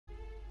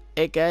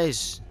Hey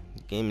guys,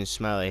 Gaming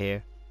Smiley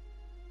here,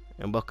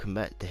 and welcome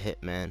back to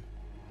Hitman.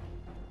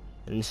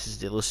 And this is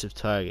the elusive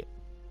target.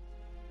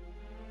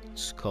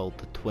 It's called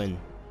the Twin.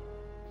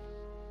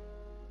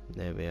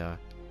 There we are.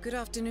 Good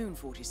afternoon,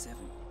 47.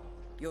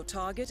 Your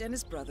target and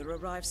his brother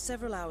arrived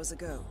several hours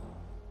ago.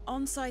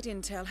 On-site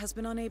intel has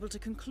been unable to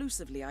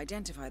conclusively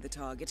identify the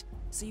target,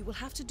 so you will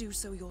have to do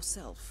so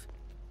yourself.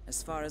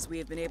 As far as we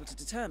have been able to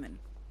determine,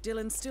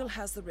 Dylan still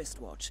has the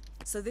wristwatch,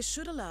 so this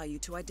should allow you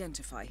to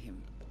identify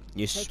him.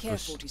 Take care,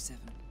 47.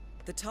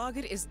 The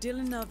target is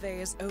Dylan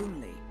Narvaez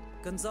only.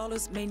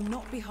 Gonzalez may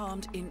not be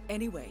harmed in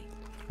any way.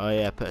 Oh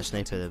yeah, I put a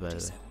sniper there by the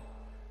way.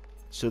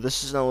 So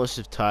this is an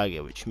elusive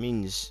target, which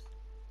means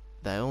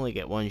that I only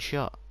get one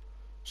shot.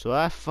 So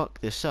I fuck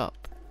this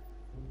up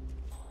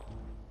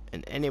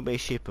in any way,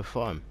 shape or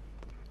form,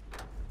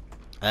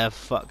 I have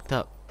fucked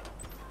up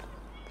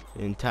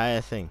the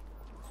entire thing.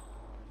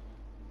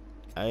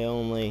 I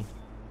only,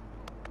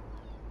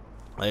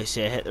 like I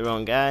say, I hit the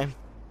wrong guy.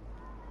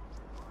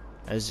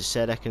 As I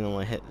said, I can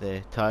only hit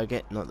the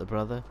target, not the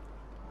brother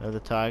of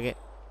the target.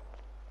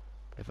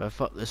 If I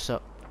fuck this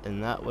up in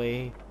that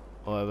way,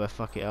 or if I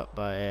fuck it up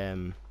by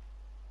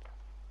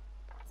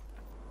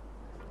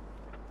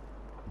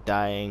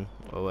dying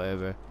or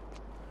whatever,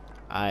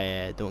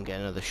 I don't get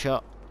another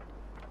shot.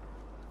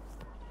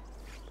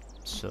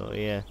 So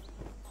yeah,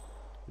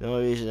 the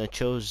only reason I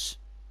chose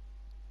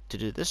to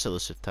do this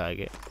elusive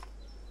target,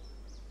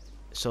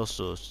 it's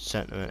also a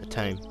certain amount of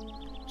time.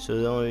 So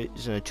the only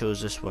reason I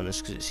chose this one is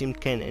because it seemed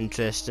kind of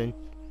interesting.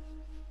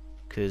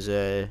 Because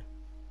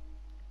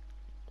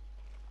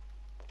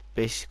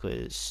basically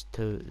it's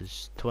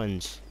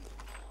twins.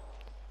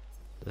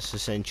 That's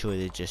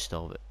essentially the gist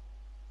of it.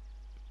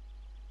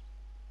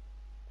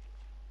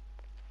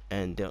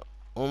 And the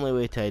only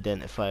way to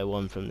identify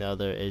one from the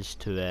other is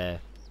to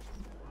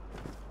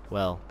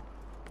well,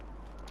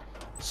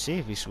 see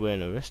if he's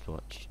wearing a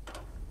wristwatch.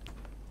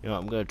 You know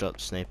what, I'm gonna drop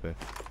the sniper.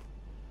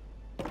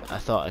 I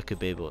thought I could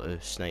be able to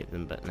snipe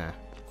them, but nah.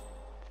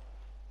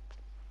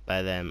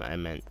 By them I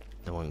meant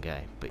the one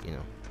guy, but you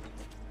know,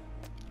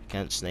 I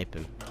can't snipe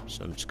him,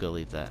 so I'm just gonna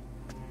leave that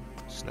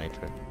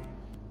sniper.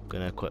 I'm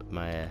gonna equip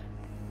my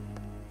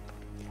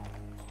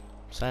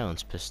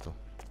silence pistol.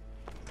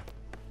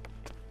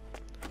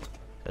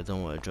 I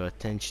don't want to draw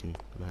attention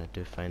when I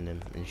do find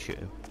him and shoot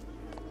him.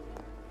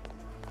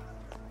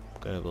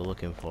 I'm gonna go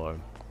looking for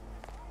him.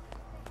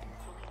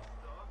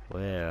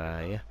 Where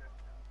are you?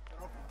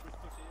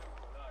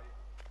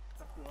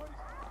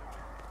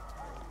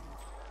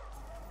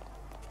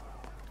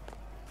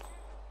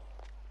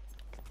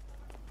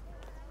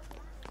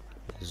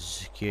 There's a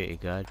security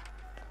guard.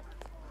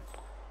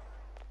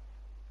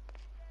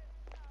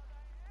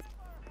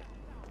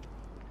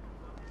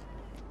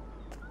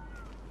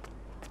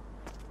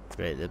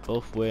 Right, they're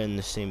both wearing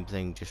the same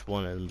thing, just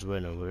one of them's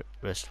wearing a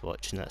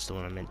wristwatch, and that's the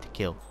one I meant to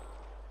kill.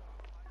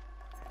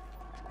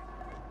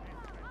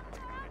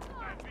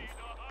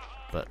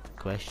 But the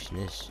question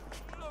is,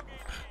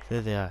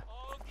 there they are.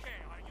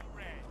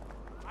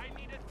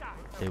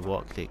 They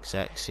walk the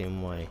exact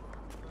same way.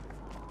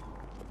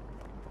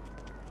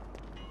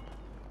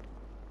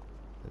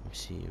 Let me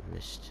see your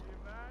wrist.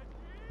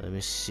 Let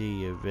me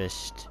see your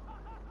wrist.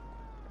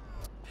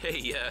 Hey,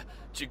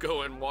 did you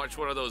go and watch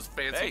one of those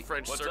fancy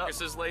French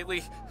circuses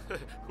lately?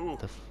 Who?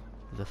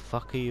 The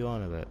fuck are you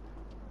on about?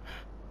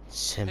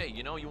 Sim. Hey,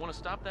 you know, you want to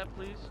stop that,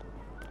 please?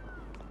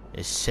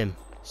 It's Sim.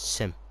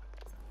 Sim.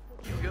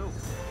 You go.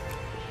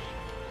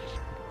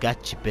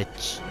 Gotcha,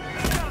 bitch.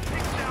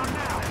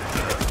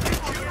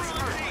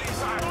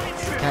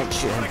 Can't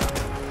shoot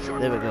him.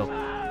 There we go.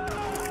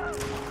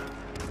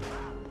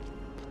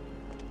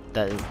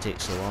 That didn't take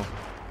so long.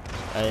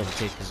 That didn't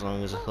take as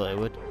long as I thought it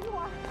would.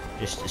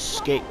 Just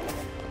escape.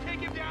 Take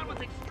him down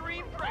with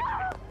extreme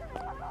pressure.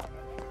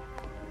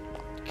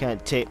 You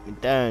can't take me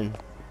down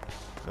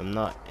if I'm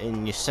not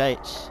in your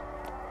sights.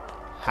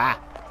 Ha!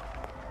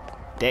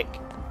 Dick.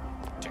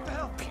 Take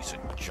that piece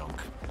of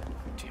junk.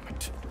 Damn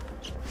it.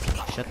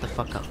 Shut the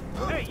fuck up.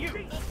 Hey,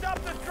 you! Stop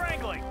the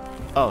strangling!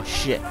 Oh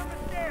shit.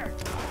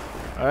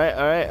 Alright,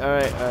 alright,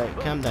 alright, alright.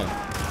 Calm down.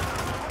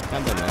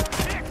 Calm down, man.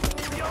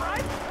 You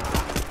alright?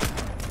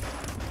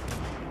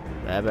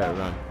 I better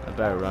run. I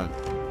better run.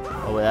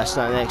 Oh wait, that's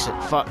not an exit.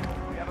 Fuck.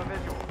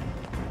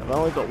 I've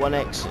only got one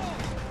exit.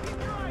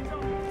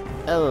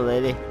 Hello,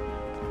 lady.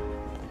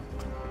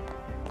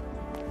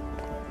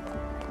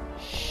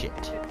 Shit.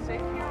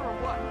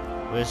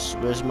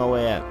 Where's my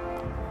way out?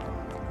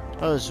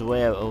 Oh, there's a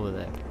way out over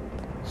there.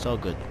 It's all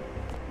good.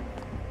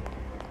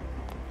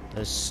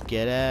 Let's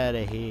get out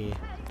of here.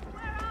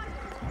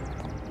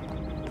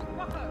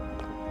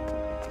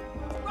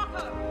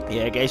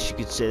 Yeah, I guess you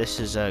could say this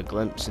is a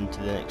glimpse into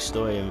the next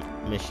story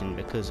mission,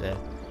 because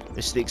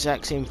it's the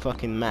exact same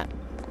fucking map.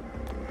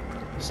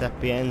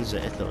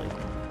 Sapienza, Italy.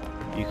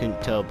 You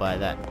couldn't tell by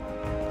that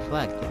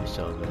flag that we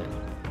saw over there.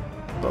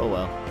 But oh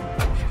well.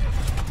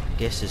 I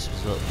guess this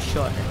was a little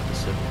short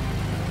episode.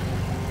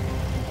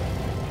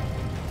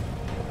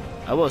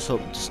 I was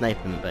hoping to snipe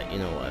him, but you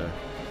know, whatever.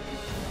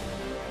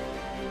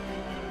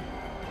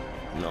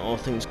 Not all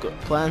things got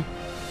planned,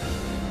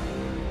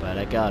 but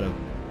I got him.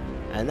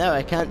 And now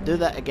I can't do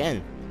that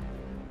again.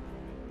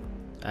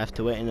 I have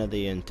to wait another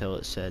year until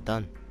it's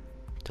done.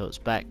 Until it's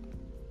back.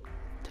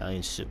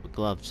 Italian super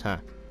gloves, huh?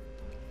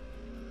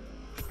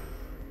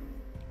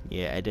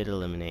 Yeah, I did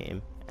eliminate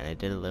him. And I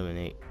did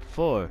eliminate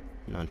 4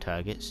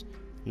 non-targets.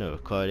 No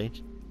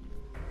recordings.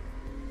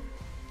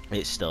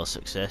 It's still a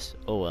success.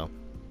 Oh well.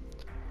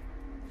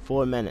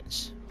 4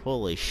 minutes.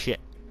 Holy shit.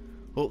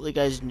 Hopefully you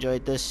guys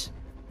enjoyed this.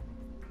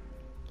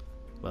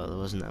 Well, there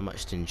wasn't that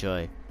much to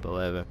enjoy, but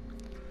whatever.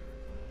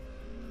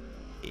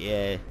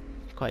 Yeah,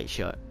 quite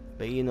short.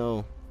 But you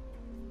know,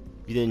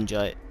 if you did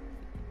enjoy it,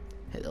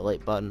 hit the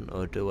like button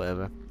or do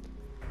whatever.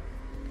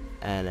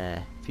 And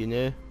if you're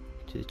new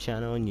to the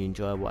channel and you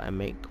enjoy what I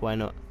make, why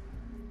not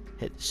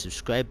hit the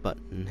subscribe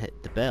button and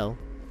hit the bell.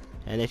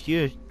 And if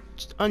you're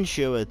just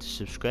unsure whether to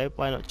subscribe,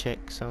 why not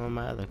check some of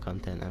my other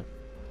content out.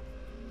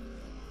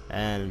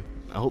 And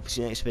I hope to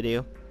see you next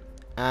video,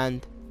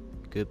 and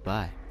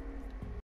goodbye.